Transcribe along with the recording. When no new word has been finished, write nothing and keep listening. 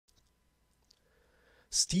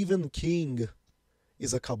Stephen King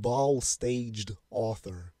is a cabal-staged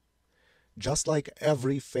author, just like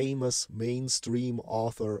every famous mainstream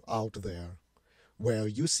author out there, where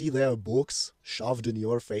you see their books shoved in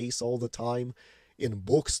your face all the time in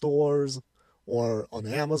bookstores or on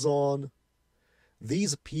Amazon.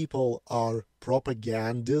 These people are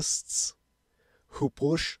propagandists who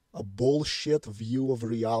push a bullshit view of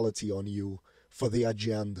reality on you for the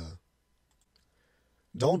agenda.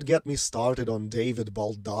 Don't get me started on David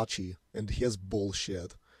Baldacci and his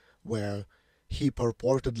bullshit, where he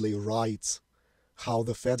purportedly writes how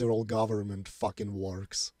the federal government fucking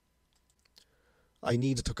works. I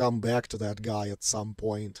need to come back to that guy at some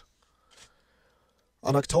point.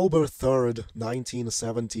 On October 3rd,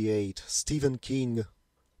 1978, Stephen King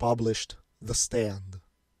published The Stand.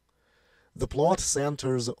 The plot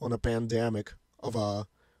centers on a pandemic of a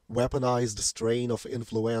weaponized strain of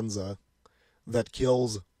influenza that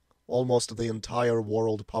kills almost the entire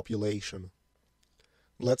world population.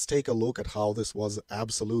 Let's take a look at how this was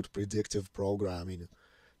absolute predictive programming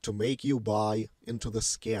to make you buy into the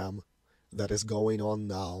scam that is going on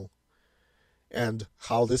now, and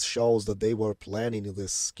how this shows that they were planning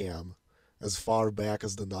this scam as far back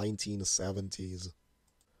as the 1970s.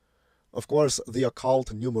 Of course, the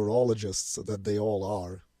occult numerologists that they all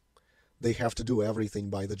are, they have to do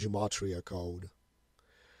everything by the Gematria code.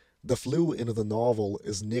 The flu in the novel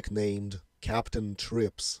is nicknamed Captain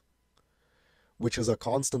Trips, which is a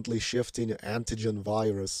constantly shifting antigen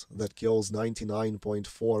virus that kills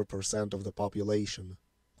 99.4% of the population.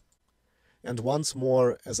 And once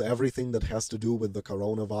more, as everything that has to do with the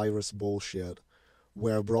coronavirus bullshit,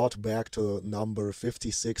 we're brought back to number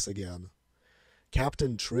 56 again.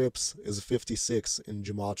 Captain Trips is 56 in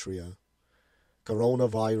Gematria.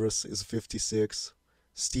 Coronavirus is 56.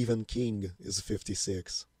 Stephen King is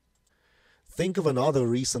 56. Think of another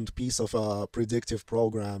recent piece of predictive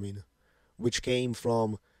programming, which came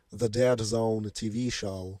from the Dead Zone TV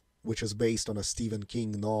show, which is based on a Stephen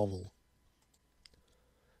King novel.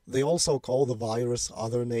 They also call the virus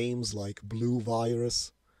other names like blue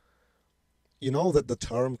virus. You know that the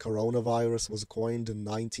term coronavirus was coined in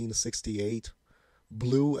 1968?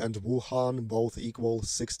 Blue and Wuhan both equal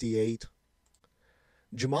 68.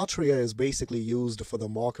 Gematria is basically used for the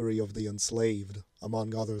mockery of the enslaved,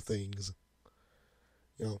 among other things.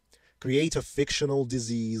 Create a fictional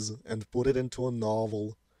disease and put it into a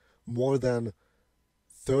novel more than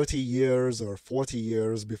 30 years or 40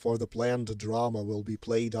 years before the planned drama will be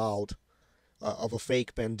played out of a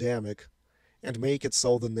fake pandemic, and make it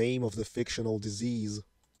so the name of the fictional disease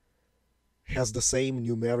has the same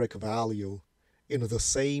numeric value in the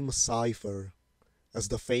same cipher as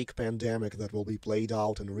the fake pandemic that will be played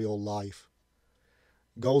out in real life.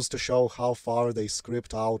 Goes to show how far they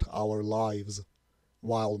script out our lives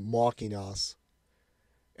while mocking us,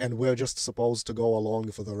 and we're just supposed to go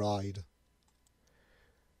along for the ride.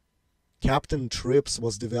 Captain Trips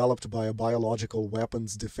was developed by a biological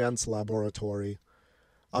weapons defense laboratory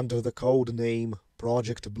under the code name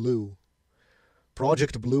Project Blue.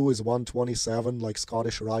 Project Blue is 127, like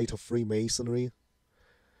Scottish Rite of Freemasonry.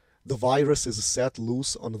 The virus is set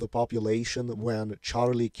loose on the population when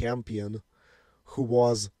Charlie Campion, who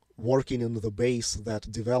was working in the base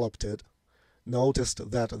that developed it,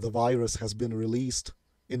 noticed that the virus has been released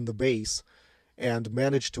in the base and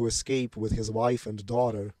managed to escape with his wife and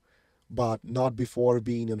daughter, but not before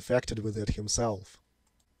being infected with it himself.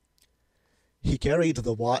 He carried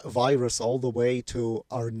the virus all the way to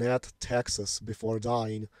Arnett, Texas before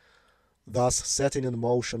dying, thus setting in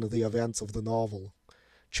motion the events of the novel.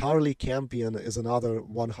 Charlie Campion is another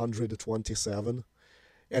 127,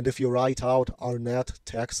 and if you write out Arnett,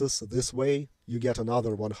 Texas this way, you get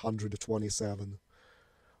another 127.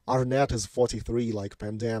 Arnett is 43 like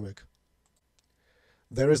pandemic.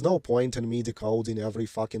 There is no point in me decoding every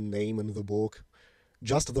fucking name in the book.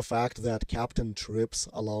 Just the fact that Captain Trips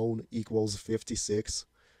alone equals 56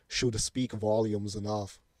 should speak volumes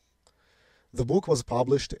enough. The book was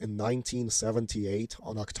published in 1978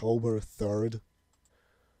 on October 3rd.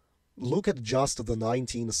 Look at just the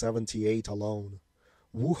 1978 alone.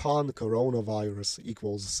 Wuhan coronavirus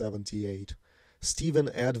equals 78. Stephen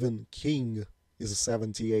Edwin King is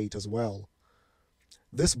 78 as well.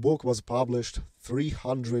 This book was published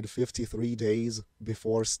 353 days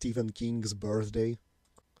before Stephen King's birthday.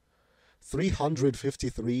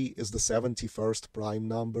 353 is the 71st prime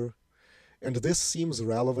number, and this seems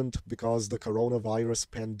relevant because the coronavirus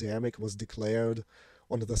pandemic was declared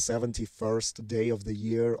on the 71st day of the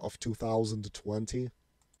year of 2020.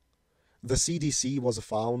 The CDC was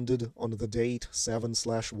founded on the date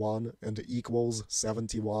 7/1 and equals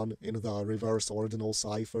 71 in the reverse ordinal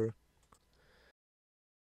cipher.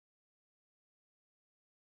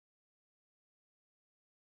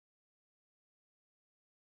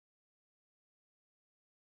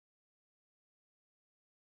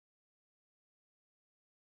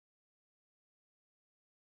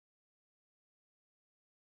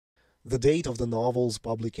 The date of the novel's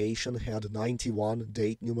publication had 91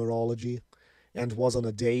 date numerology and was on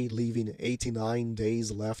a day leaving 89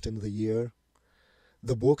 days left in the year.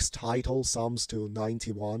 The book's title sums to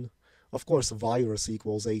 91. Of course, virus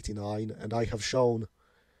equals 89, and as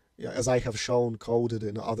I have shown coded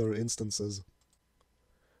in other instances.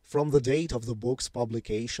 From the date of the book's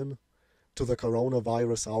publication to the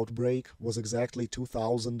coronavirus outbreak was exactly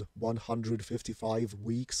 2,155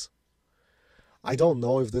 weeks. I don't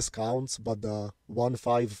know if this counts, but the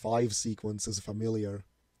 155 sequence is familiar.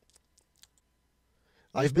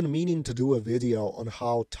 I've been meaning to do a video on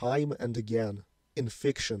how time and again, in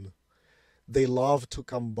fiction, they love to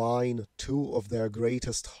combine two of their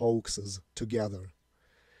greatest hoaxes together,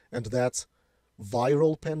 and that's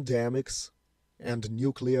viral pandemics and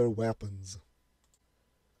nuclear weapons.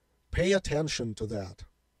 Pay attention to that.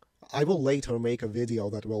 I will later make a video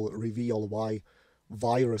that will reveal why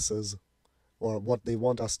viruses, or what they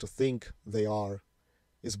want us to think they are,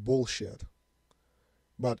 is bullshit.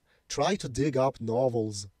 But try to dig up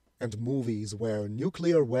novels and movies where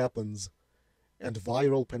nuclear weapons and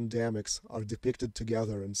viral pandemics are depicted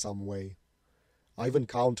together in some way. I've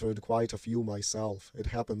encountered quite a few myself. It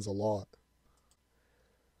happens a lot.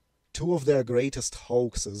 Two of their greatest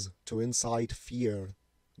hoaxes to incite fear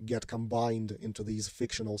get combined into these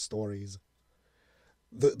fictional stories.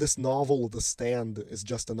 This novel, The Stand, is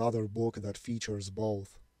just another book that features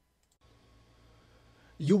both.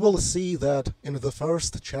 You will see that in the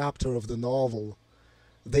first chapter of the novel,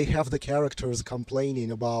 they have the characters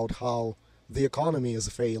complaining about how the economy is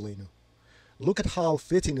failing. Look at how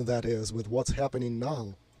fitting that is with what's happening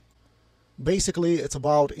now. Basically, it's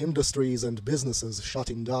about industries and businesses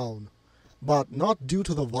shutting down, but not due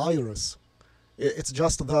to the virus. It's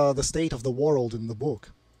just the state of the world in the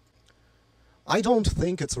book. I don't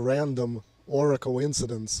think it's random or a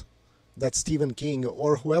coincidence that Stephen King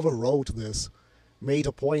or whoever wrote this made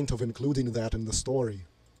a point of including that in the story.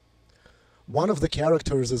 One of the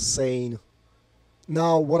characters is saying,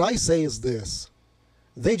 "Now, what I say is this.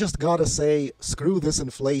 They just gotta say, screw this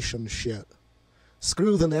inflation shit.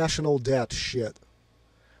 Screw the national debt shit.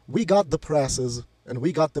 We got the presses and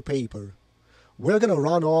we got the paper. We're gonna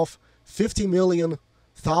run off $50 million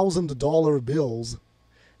 $1,000 bills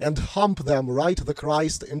and hump them right the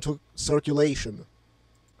Christ into circulation."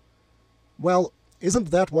 Well,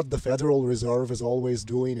 isn't that what the Federal Reserve is always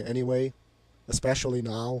doing anyway? Especially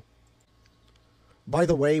now. By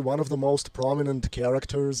the way, one of the most prominent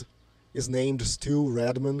characters is named Stu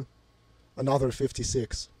Redman, another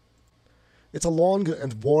 56. It's a long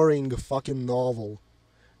and boring fucking novel,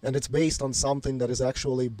 and it's based on something that is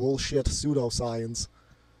actually bullshit pseudoscience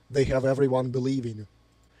they have everyone believing.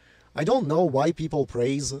 I don't know why people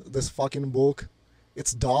praise this fucking book.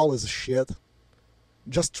 It's dull as shit.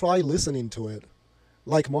 Just try listening to it,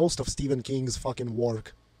 like most of Stephen King's fucking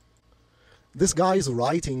work. This guy's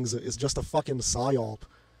writings is just a fucking psyop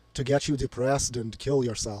to get you depressed and kill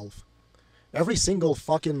yourself. Every single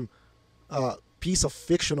fucking piece of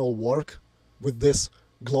fictional work with this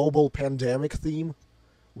global pandemic theme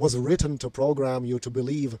was written to program you to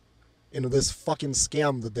believe in this fucking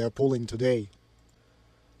scam that they're pulling today.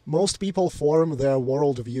 Most people form their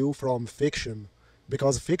worldview from fiction,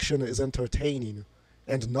 because fiction is entertaining,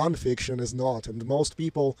 and non-fiction is not, and most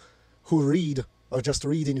people who read are just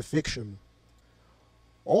reading fiction.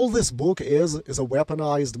 All this book is a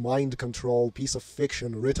weaponized mind control piece of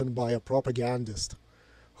fiction written by a propagandist.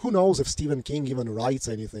 Who knows if Stephen King even writes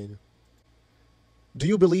anything? Do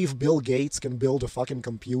you believe Bill Gates can build a fucking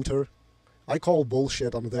computer? I call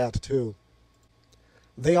bullshit on that too.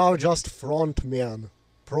 They are just front men.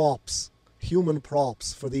 Props, human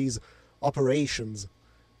props for these operations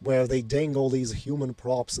where they dangle these human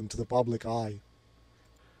props into the public eye.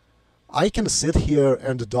 I can sit here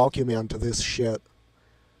and document this shit,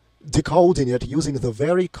 decoding it using the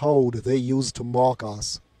very code they use to mock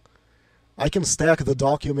us. I can stack the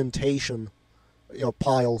documentation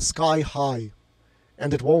pile sky high,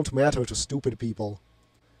 and it won't matter to stupid people.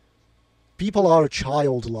 People are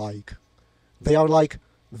childlike. They are like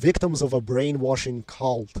victims of a brainwashing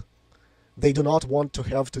cult. They do not want to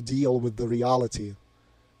have to deal with the reality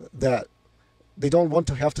that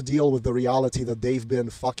they've been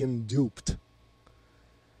fucking duped.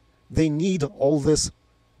 They need all this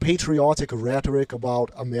patriotic rhetoric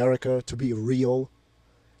about America to be real,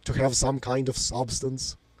 to have some kind of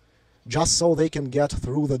substance, just so they can get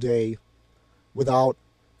through the day without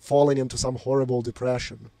falling into some horrible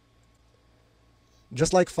depression.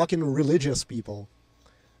 Just like fucking religious people.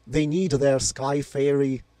 They need their sky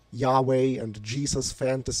fairy, Yahweh, and Jesus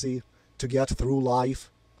fantasy to get through life,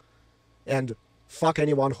 and fuck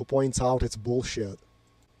anyone who points out it's bullshit.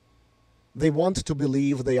 They want to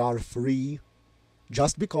believe they are free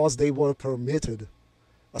just because they were permitted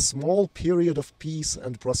a small period of peace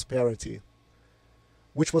and prosperity,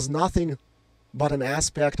 which was nothing but an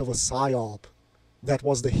aspect of a psyop that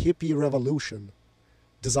was the hippie revolution,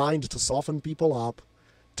 designed to soften people up,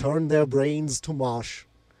 turn their brains to mush,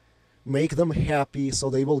 make them happy so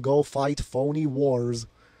they will go fight phony wars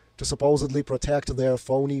to supposedly protect their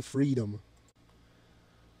phony freedom.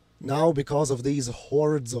 Now, because of these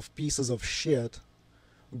hordes of pieces of shit,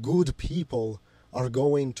 good people are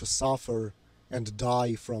going to suffer and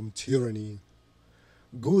die from tyranny.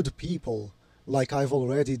 Good people, like I've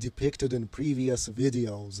already depicted in previous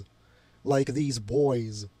videos, like these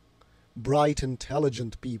boys, bright,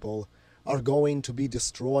 intelligent people, are going to be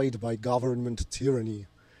destroyed by government tyranny,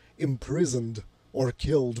 imprisoned or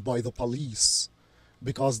killed by the police,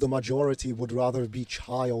 because the majority would rather be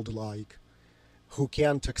childlike, who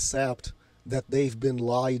can't accept that they've been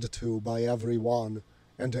lied to by everyone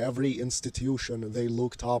and every institution they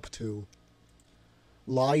looked up to.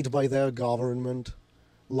 Lied by their government,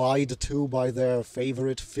 lied to by their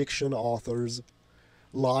favorite fiction authors,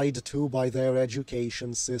 lied to by their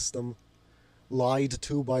education system, lied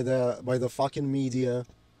to by the fucking media,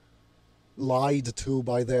 lied to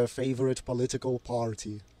by their favorite political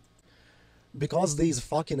party. Because these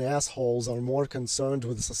fucking assholes are more concerned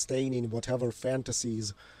with sustaining whatever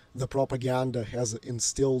fantasies the propaganda has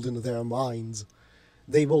instilled in their minds,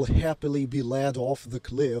 they will happily be led off the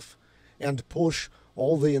cliff and push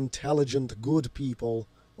all the intelligent good people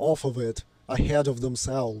off of it ahead of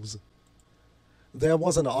themselves. There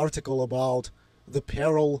was an article about the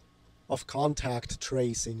peril of contact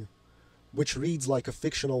tracing, which reads like a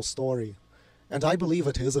fictional story, and I believe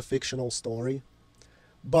it is a fictional story,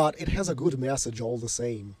 but it has a good message all the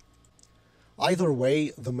same. Either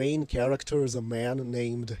way, the main character is a man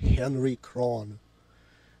named Henry Cron.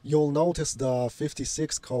 You'll notice the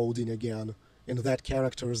 56 coding again in that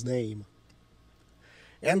character's name.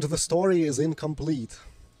 And the story is incomplete.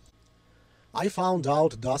 I found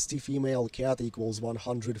out dusty female cat equals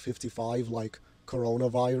 155 like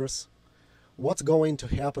coronavirus. What's going to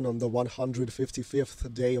happen on the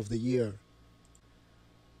 155th day of the year?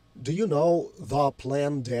 Do you know the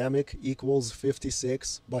plandemic equals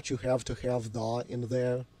 56, but you have to have the in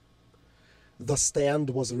there? The Stand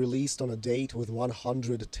was released on a date with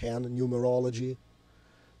 110 numerology.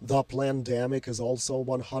 The plandemic is also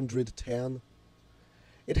 110.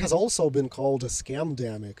 It has also been called a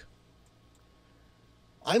scamdemic.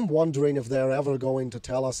 I'm wondering if they're ever going to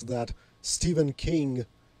tell us that Stephen King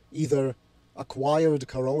either acquired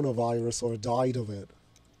coronavirus or died of it,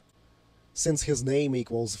 since his name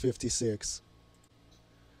equals 56.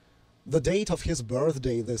 The date of his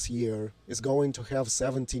birthday this year is going to have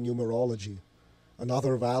 70 numerology,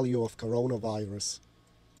 another value of coronavirus.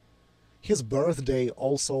 His birthday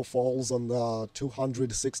also falls on the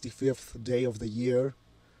 265th day of the year,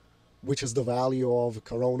 which is the value of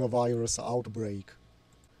coronavirus outbreak.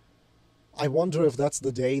 I wonder if that's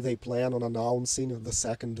the day they plan on announcing the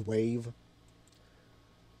second wave.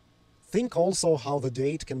 Think also how the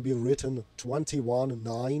date can be written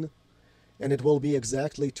 21-9, and it will be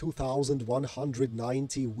exactly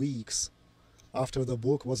 2,190 weeks after the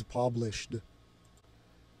book was published.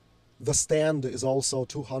 The Stand is also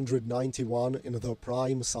 291 in the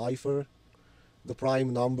prime cipher, the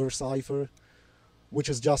prime number cipher, which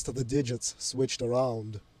is just the digits switched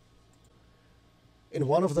around. In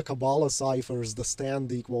one of the Kabbalah ciphers, the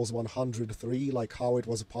Stand equals 103, like how it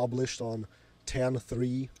was published on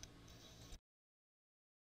 10-3